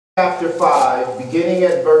chapter 5, beginning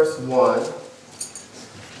at verse 1,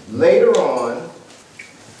 later on,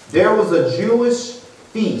 there was a Jewish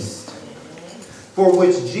feast for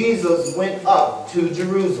which Jesus went up to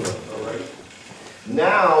Jerusalem.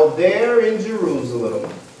 Now there in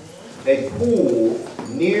Jerusalem, a pool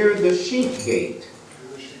near the sheep gate.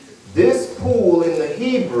 This pool in the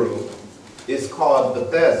Hebrew is called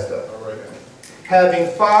Bethesda, having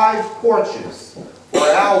 5 porches, or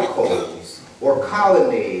alcoves, or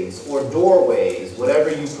colonnades, or doorways,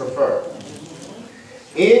 whatever you prefer.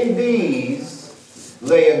 In these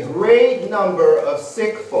lay a great number of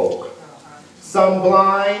sick folk, some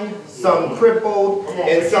blind, some crippled,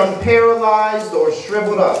 and some paralyzed or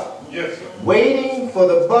shriveled up, waiting for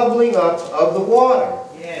the bubbling up of the water.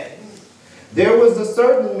 There was a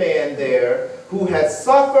certain man there who had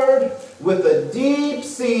suffered with a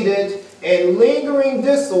deep-seated and lingering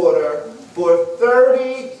disorder for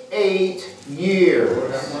 38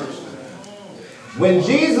 years. When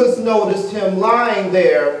Jesus noticed him lying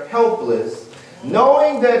there helpless,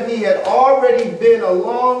 knowing that he had already been a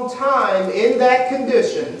long time in that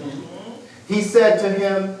condition, he said to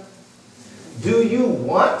him, "Do you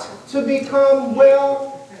want to become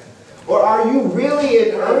well? Or are you really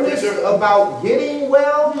in earnest about getting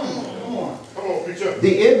well?"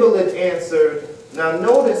 The invalid answered. Now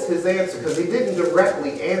notice his answer, because he didn't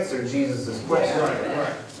directly answer Jesus' question.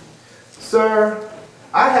 "Sir,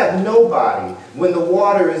 I have nobody when the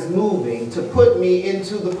water is moving to put me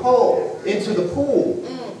into the pool.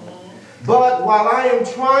 But while I am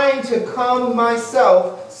trying to come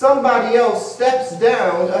myself, somebody else steps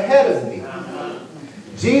down ahead of me."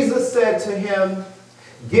 Jesus said to him,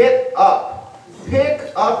 "Get up, pick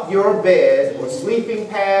up your bed or sleeping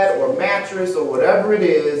pad or mattress or whatever it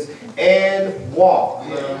is, and walk."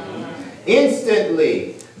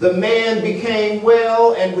 Instantly, the man became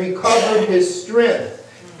well and recovered his strength,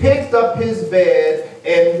 picked up his bed,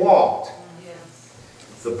 and walked.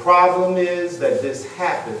 The problem is that this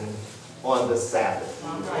happened on the Sabbath.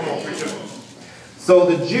 So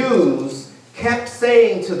the Jews kept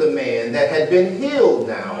saying to the man that had been healed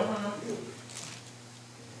now,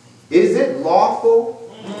 "Is it lawful?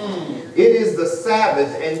 It is the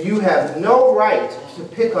Sabbath, and you have no right to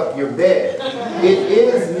pick up your bed. It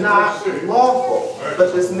is not lawful."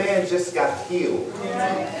 But this man just got healed.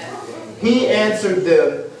 He answered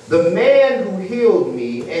them, "The man who healed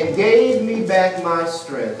me and gave me back my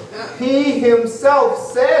strength, he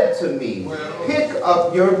himself said to me, 'Pick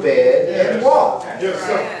up your bed and walk.'"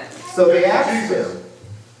 So they asked him,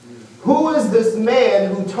 "Who is this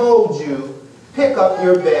man who told you, 'Pick up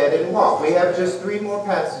your bed and walk'?" We have just 3 more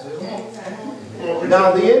passages.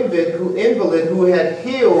 Now the invalid who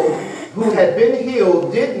had been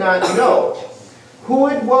healed did not know who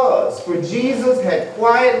it was, for Jesus had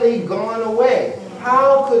quietly gone away.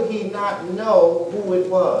 How could he not know who it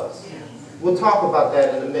was? We'll talk about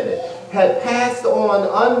that in a minute. Had passed on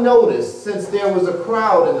unnoticed, since there was a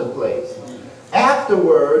crowd in the place.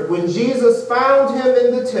 Afterward, when Jesus found him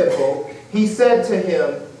in the temple, he said to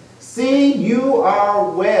him, "See, you are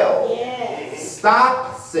well.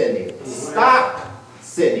 Stop sinning." Stop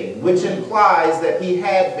sinning, which implies that he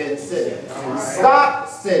had been sinning. Stop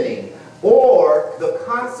sinning, or the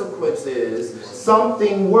consequence is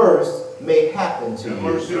something worse may happen to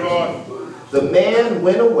you. The man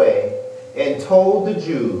went away and told the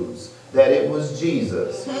Jews that it was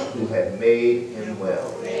Jesus who had made him well.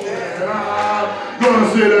 Gonna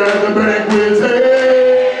sit at the banquet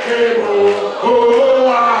table. Oh,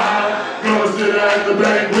 I'm gonna sit at the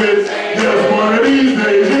banquet. Just one of these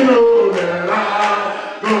days, you know that I'm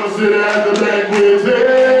gonna sit at the banquet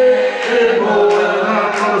table. And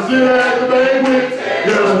I'm gonna sit at the banquet.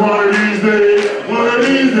 Just one of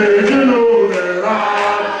these days, you know that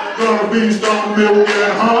I'm gonna feast on milk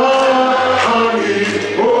and honey.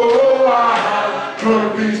 Oh, I'm gonna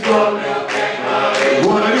feast on milk and honey.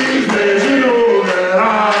 One of these days, you know that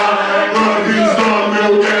I'm gonna feast on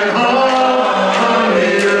milk and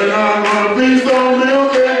honey. And I'm gonna feast on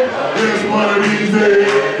milk and just one of these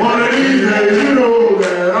days, you know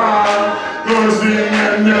that I'm gonna sing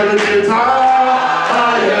and never get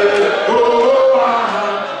tired. Oh,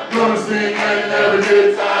 I'm gonna sing and never get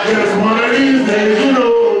tired. Just one of these days, you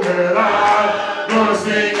know that I'm gonna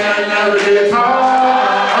sing and never get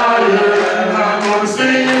tired.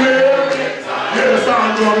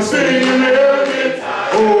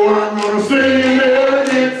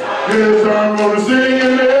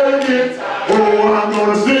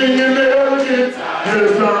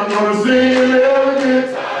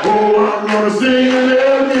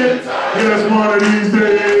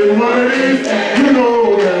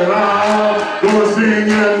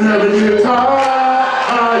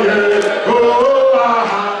 get, oh,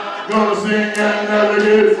 I'm gonna sing and never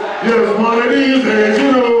get. Yes, one of these days,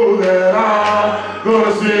 you know that I'm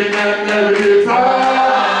gonna sing and never get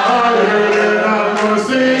tired. And I'm gonna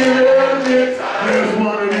sing and never get tired. Yes,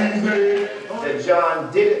 one of these days. That John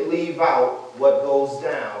didn't leave out what goes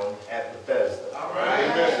down at Bethesda. All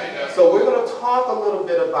right. So we're going to talk a little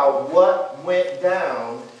bit about what went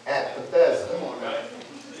down at Bethesda.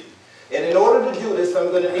 And in order to do this,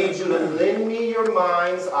 I'm going to need you to lend me your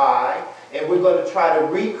mind's eye, and we're going to try to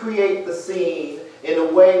recreate the scene in a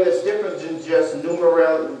way that's different than just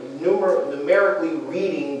numerically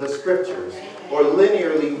reading the scriptures or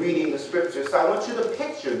linearly reading the scriptures. So I want you to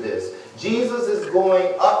picture this. Jesus is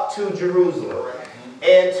going up to Jerusalem.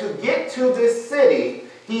 And to get to this city,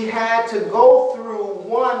 he had to go through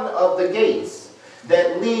one of the gates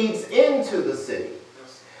that leads into the city.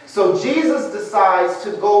 So Jesus decides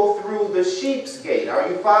to go through the sheep's gate. Are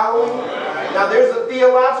you following? Now there's a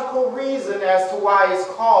theological reason as to why it's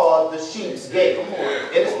called the sheep's gate. And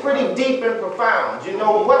it's pretty deep and profound. You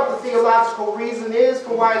know what the theological reason is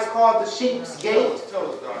for why it's called the sheep's gate?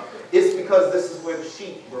 It's because this is where the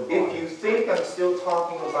sheep were born. If you think I'm still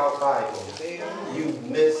talking about Bible, you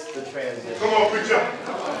missed the transition. Come on, preacher.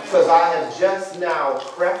 Because I have just now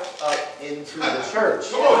crept up into the church.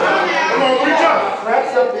 Come on, preacher.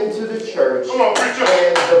 Crept up into the church. Come on, preacher.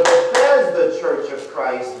 And the Bethesda Church of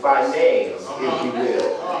Christ by name, if you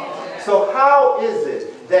will. So how is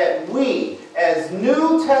it that we, as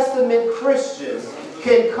New Testament Christians,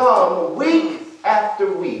 can come week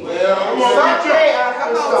after week, Sunday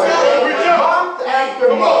after Sunday, month after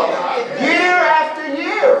month, year after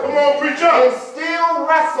year, and still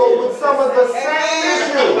wrestle with some of the same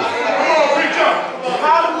issues?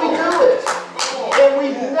 How do we do it? And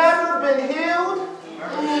we've never been healed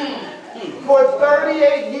for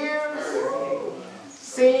 38 years?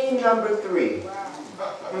 Scene number 3.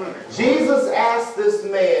 Jesus asked this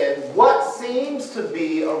man what seems to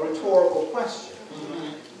be a rhetorical question.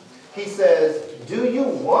 He says, do you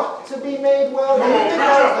want to be made well? Do you think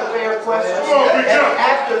that was a fair question? And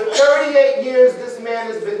after 38 years, this man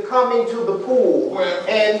has been coming to the pool,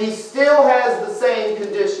 and he still has the same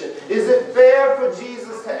condition. Is it fair for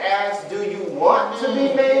Jesus to ask, do you want to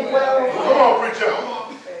be made well? Come on, preacher.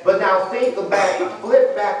 But now think about,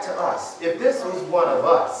 flip back to us. If this was one of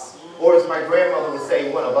us, or as my grandmother would say,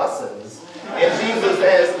 one of us'ns, and Jesus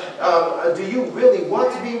says, do you really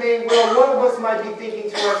want to be made well? One of us might be thinking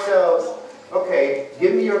to ourselves, okay,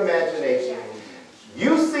 give me your imagination.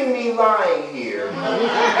 You see me lying here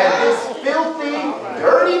at this filthy,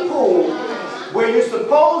 dirty pool where you're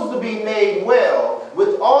supposed to be made well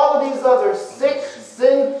with all of these other sick,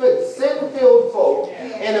 sin-filled folk.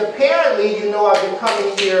 And apparently, you know I've been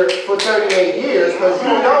coming here for 38 years because you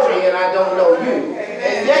know me and I don't know you.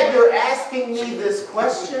 And yet you're asking me this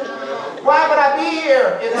question? Why would I be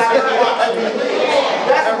here if I didn't want to be here?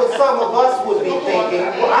 That's what some of us would be thinking.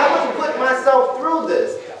 Well, I wouldn't put myself through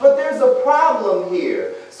this. But there's a problem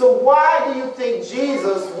here. So why do you think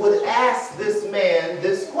Jesus would ask this man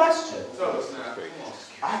this question?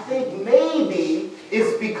 I think maybe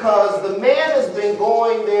it's because the man has been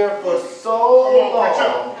going there for so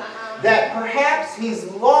long that perhaps he's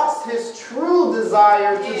lost his true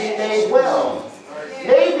desire to be made well.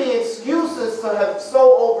 Maybe excuses have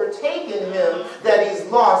so overtaken him that he's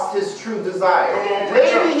lost his true desire.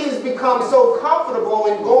 Maybe he's become so comfortable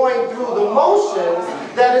in going through the motions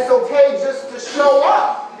that it's okay just to show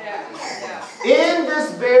up in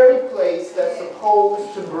this very place that's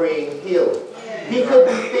supposed to bring healing. He could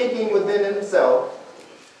be thinking within himself,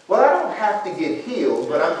 well, I don't have to get healed,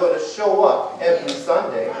 but I'm going to show up every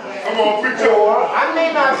Sunday. Or I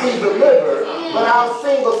may not be delivered, but I'll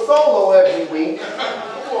sing a solo every week.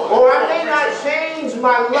 Or I may not change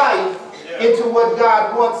my life into what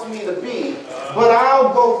God wants me to be, but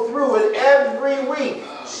I'll go through it every week.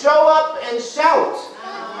 Show up and shout.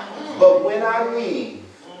 But when I leave,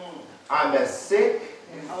 I'm as sick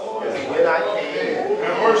as when I came.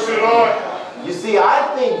 And mercy, Lord. You see,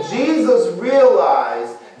 I think Jesus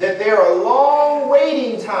realized that there are long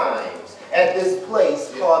waiting times at this place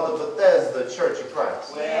called the Bethesda Church of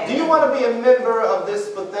Christ. Do you want to be a member of this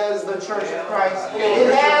Bethesda Church of Christ?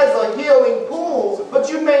 It has a healing pool, but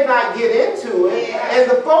you may not get into it. And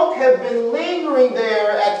the folk have been lingering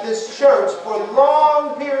there at this church for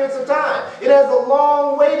long periods of time. It has a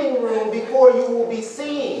long waiting room before you will be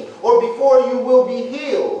seen or before you will be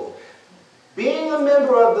healed. Being a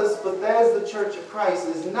member of this Bethesda Church of Christ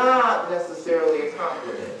is not necessarily a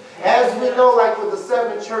compliment. As we know, like with the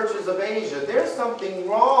 7 churches of Asia, there's something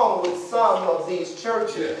wrong with some of these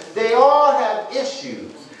churches. They all have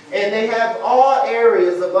issues, and they have all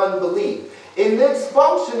areas of unbelief. And it's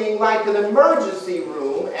functioning like an emergency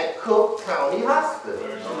room at Cook County Hospital.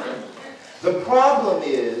 The problem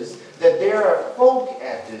is that there are folk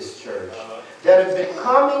at this church that have been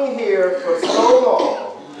coming here for so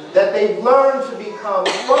long that they've learned to become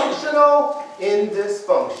functional in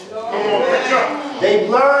dysfunction. They've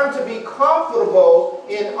learned to be comfortable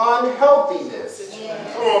in unhealthiness.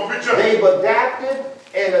 They've adapted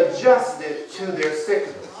and adjusted to their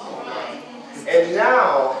sickness. And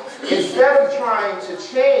now, instead of trying to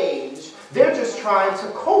change, they're just trying to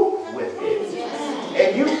cope with it.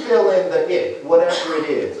 And you fill in the it, whatever it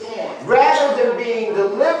is. Rather than being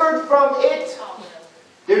delivered from it,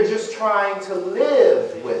 they're just trying to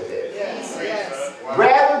live with it.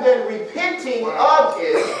 Rather than repenting of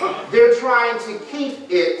it, they're trying to keep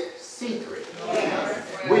it secret.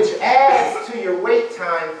 Which adds to your wait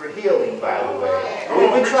time for healing, by the way.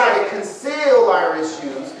 When we try to conceal our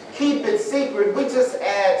issues, keep it secret, we just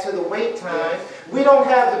add to the wait time. We don't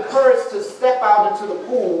have the courage to step out into the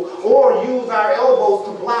pool or use our elbows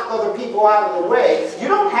to block other people out of the way. You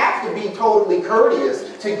don't have to be totally courteous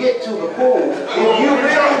to get to the pool. If you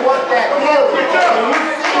really want that healing, and you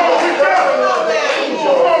see the stirring of the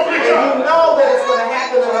angel, and you know that it's going to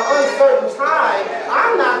happen at an uncertain time,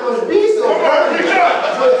 I'm not going to be so courteous.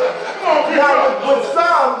 Now, with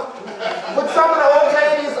some of the old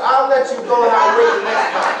ladies, I'll let you go and I'll wait the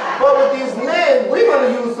next time. But with these men, we're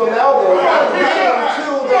going to use some elbows.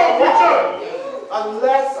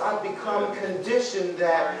 Unless I become conditioned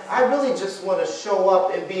that I really just want to show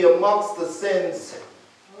up and be amongst the sin-sick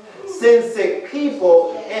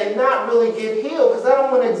people and not really get healed because I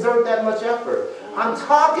don't want to exert that much effort. I'm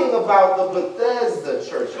talking about the Bethesda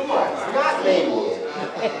Church of Christ, not Maywood.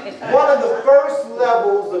 One of the first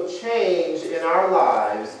levels of change in our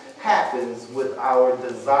lives happens with our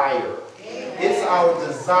desire. It's our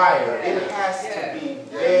desire. It has to be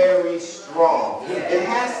very strong. It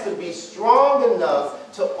has to be strong enough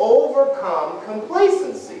to overcome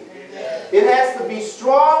complacency. It has to be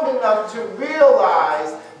strong enough to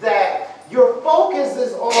realize that your focus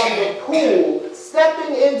is on the pool,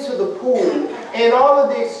 stepping into the pool, and all of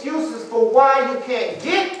the excuses for why you can't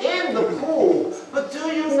get in the pool. But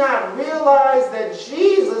do you not realize that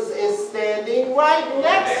Jesus is standing right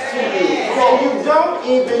next to you? And you don't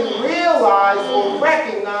even realize or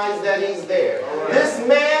recognize that he's there. This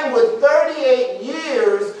man with 38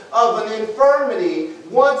 years of an infirmity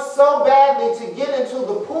wants so badly to get into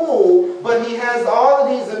the pool, but he has all of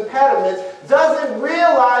these impediments, doesn't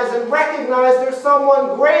realize and recognize there's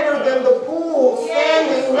someone greater than the pool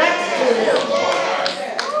standing next to him.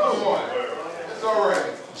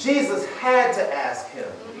 Jesus had to ask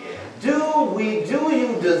him, do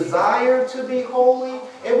you desire to be holy?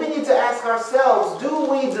 And we need to ask ourselves, do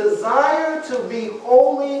we desire to be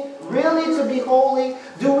holy? Really to be holy?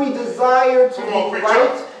 Do we desire to be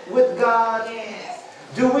right with God?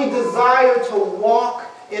 Do we desire to walk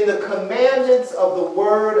in the commandments of the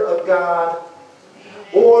Word of God?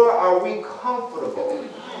 Or are we comfortable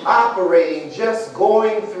operating, just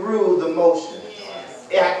going through the motions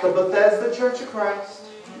at the Bethesda Church of Christ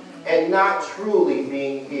and not truly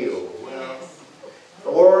being healed?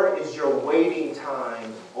 Or is your waiting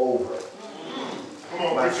time over?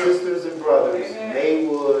 My sisters and brothers,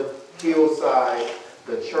 Maywood, Hillside,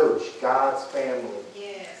 the church, God's family,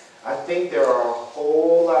 I think there are a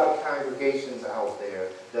whole lot of congregations out there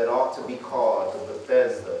that ought to be called the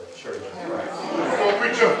Bethesda Church of Christ.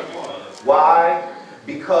 Why?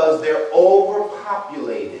 Because they're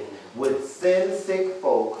overpopulated with sin-sick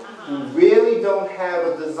folk who really don't have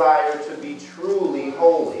a desire to be truly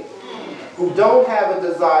holy, who don't have a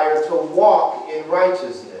desire to walk in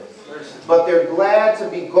righteousness, but they're glad to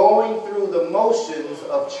be going through the motions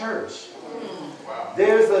of church.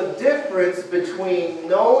 There's a difference between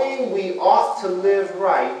knowing we ought to live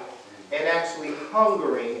right and actually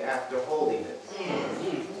hungering after holiness.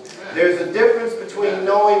 There's a difference between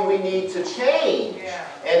knowing we need to change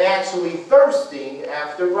and actually thirsting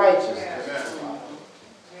after righteousness.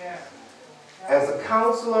 As a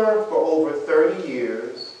counselor for over 30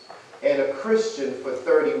 years and a Christian for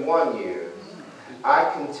 31 years, I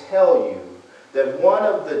can tell you that one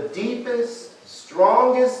of the deepest,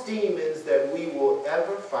 strongest demons that we will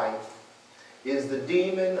ever fight is the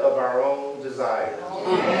demon of our own desire.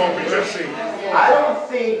 I don't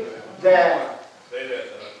think that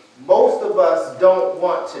most of us don't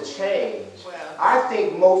want to change. I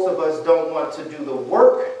think most of us don't want to do the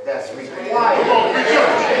work that's required.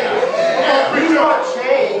 We want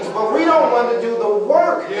change, but we don't want to do the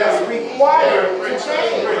work that's required to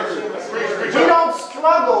change. We don't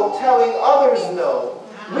struggle telling others no.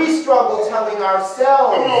 We struggle telling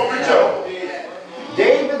ourselves no.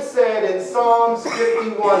 David said in Psalms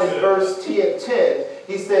 51 and verse 10,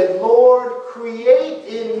 he said, Lord, create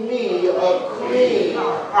in me a clean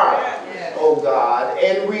heart, O God,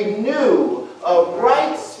 and renew a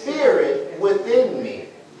right spirit within me.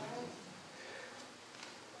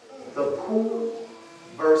 The pool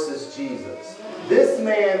versus Jesus. This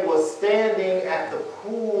man was standing at the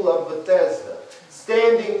pool of Bethesda.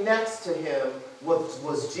 Standing next to him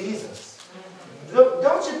was Jesus.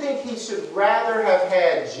 Don't you think he should rather have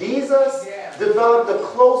had Jesus, developed a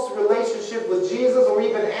close relationship with Jesus, or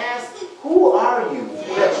even asked, who are you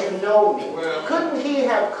that you know me? Couldn't he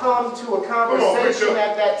have come to a conversation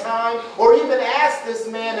at that time, or even asked this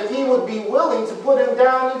man if he would be willing to put him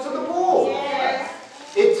down into the pool?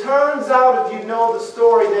 It turns out, if you know the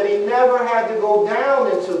story, that he never had to go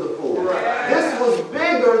down into the pool. This was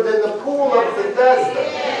bigger than the pool of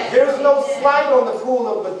Bethesda. There's no slight on the pool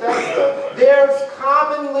of Bethesda. There's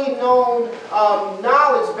commonly known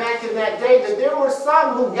knowledge back in that day that there were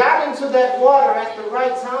some who got into that water at the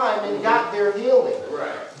right time and got their healing.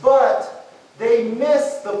 But they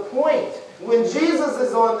missed the point. When Jesus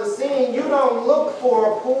is on the scene, you don't look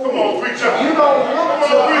for a pool. You don't look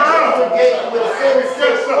to congregate with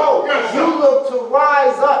sin-sick folk. You look to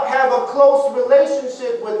rise up, have a close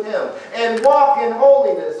relationship with him, and walk in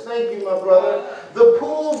holiness. Thank you, my brother. The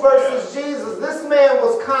pool versus Jesus. This man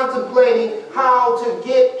was contemplating how to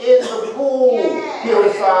get in the pool,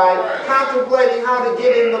 Hillside. Contemplating how to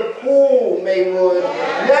get in the pool, Maywood.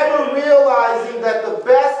 Never realizing that the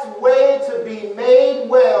best way to be made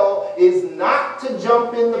well is not to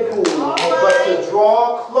jump in the pool, but to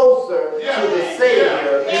draw closer to the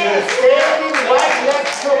Savior who's standing right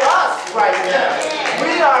next to us right now.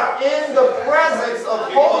 We are in the presence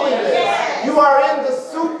of holiness. You are in the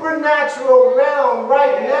supernatural realm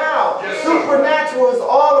right now. Supernatural is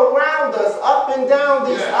all around us, up and down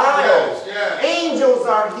these aisles. Angels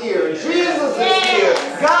are here. Jesus is here.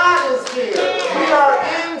 God is here. We are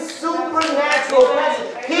in supernatural presence.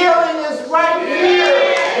 Healing is right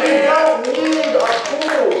here. We don't need a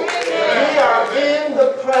pool. We are in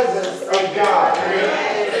the presence of God.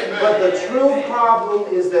 But the true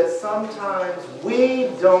problem is that sometimes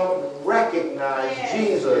we don't recognize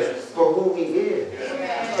Jesus for who he is.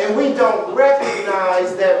 And we don't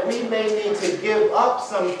recognize that we may need to give up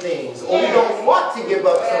some things, or we don't want to give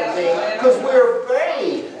up some things because we're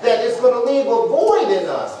afraid that it's going to leave a void in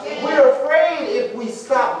us. We're afraid if we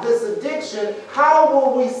stop this addiction, how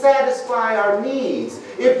will we satisfy our needs?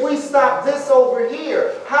 If we stop this over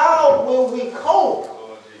here, how will we cope?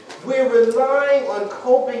 We're relying on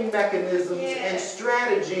coping mechanisms and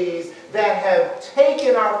strategies that have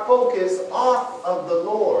taken our focus off of the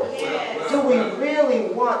Lord. Do we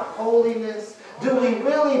really want holiness? Do we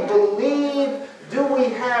really believe? Do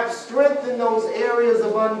we have strength in those areas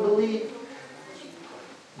of unbelief?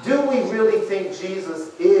 Do we really think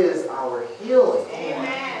Jesus is our healing?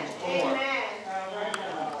 Amen. Amen.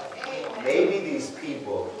 Maybe these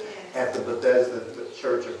people at the Bethesda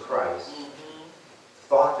Church of Christ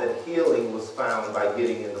thought that healing was found by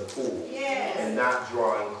getting in the pool and not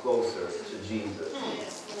drawing closer to Jesus.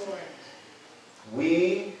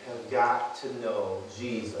 We have got to know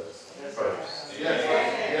Jesus first.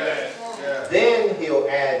 Then he'll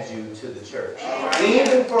add you to the church.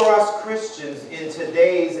 Even for us Christians in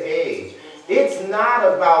today's age, it's not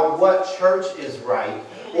about what church is right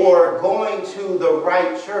or going to the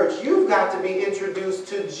right church. You've got to be introduced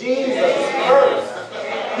to Jesus first.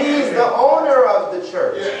 He's the owner of the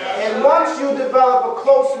church. And once you develop a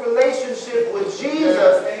close relationship with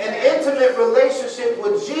Jesus, an intimate relationship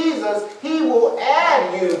with Jesus, he will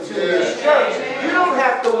add you to his church. You don't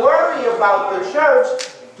have to worry about the church.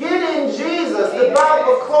 Get in Jesus. Develop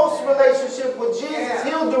a close relationship with Jesus.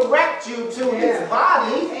 He'll direct you to his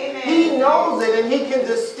body. He knows it, and he can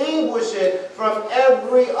distinguish it from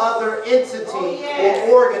every other entity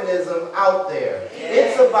or organism out there.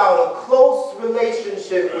 It's about a close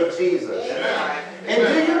relationship with Jesus. And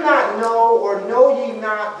do you not know, or know ye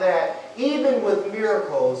not, that even with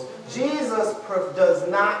miracles, Jesus does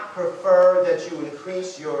not prefer that you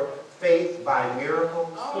increase your faith by miracles?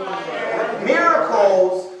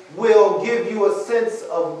 Miracles will give you a sense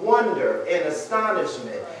of wonder and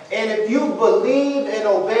astonishment. And if you believe and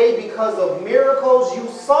obey because of miracles, you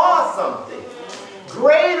saw something.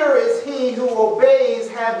 Greater is he who obeys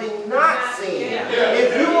having not seen.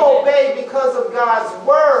 If you obey because of God's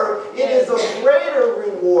word, it is a greater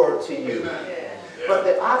reward to you. But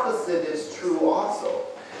the opposite is true also.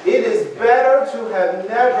 It is better to have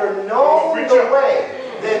never known the way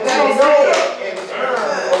than to know it and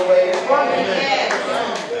turn away from it.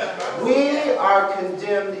 We are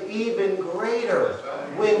condemned even greater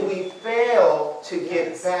when we fail to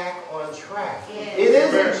get back on track. It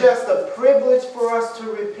isn't just a privilege for us to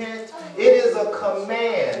repent. It is a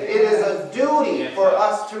command. It is a duty for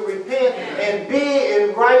us to repent and be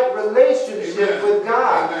in right relationship with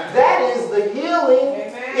God. That is the healing.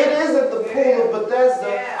 It isn't the pool of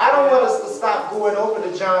Bethesda. I don't want us to stop going over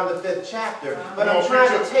to John the 5th chapter, but I'm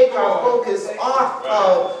trying to take our focus off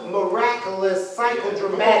of miraculous,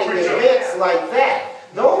 psychodramatic events like that.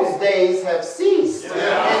 Those days have ceased.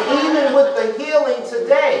 And even with the healing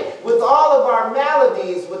today, with all of our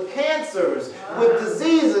maladies, with cancers, with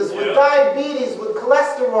diseases, with diabetes, with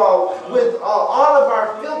cholesterol, with all of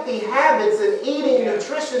our filthy habits and eating,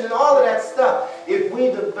 nutrition, and all of that stuff, if we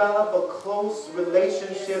develop a close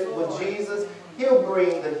relationship with Jesus, He'll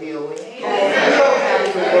bring the healing. We don't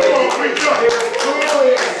have to wait. There's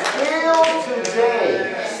healing still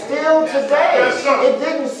today. Still today. It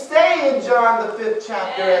didn't stay in John the 5th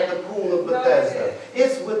chapter at the pool of Bethesda.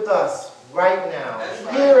 It's with us right now,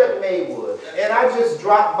 here at Maywood. And I just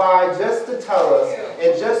dropped by just to tell us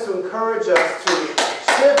and just to encourage us to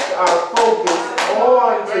shift our focus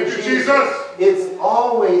on to Jesus. It's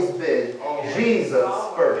always been Jesus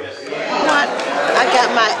first. You know what? I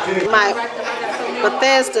got my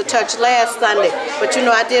Bethesda touch last Sunday, but you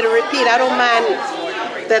know I did a repeat. I don't mind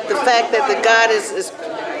that the fact that the God is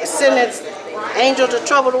sending His angel to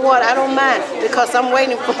trouble the water. I don't mind, because I'm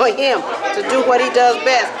waiting for Him to do what He does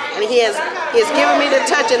best, and He has given me the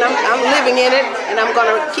touch, and I'm living in it, and I'm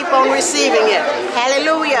going to keep on receiving it.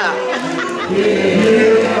 Hallelujah.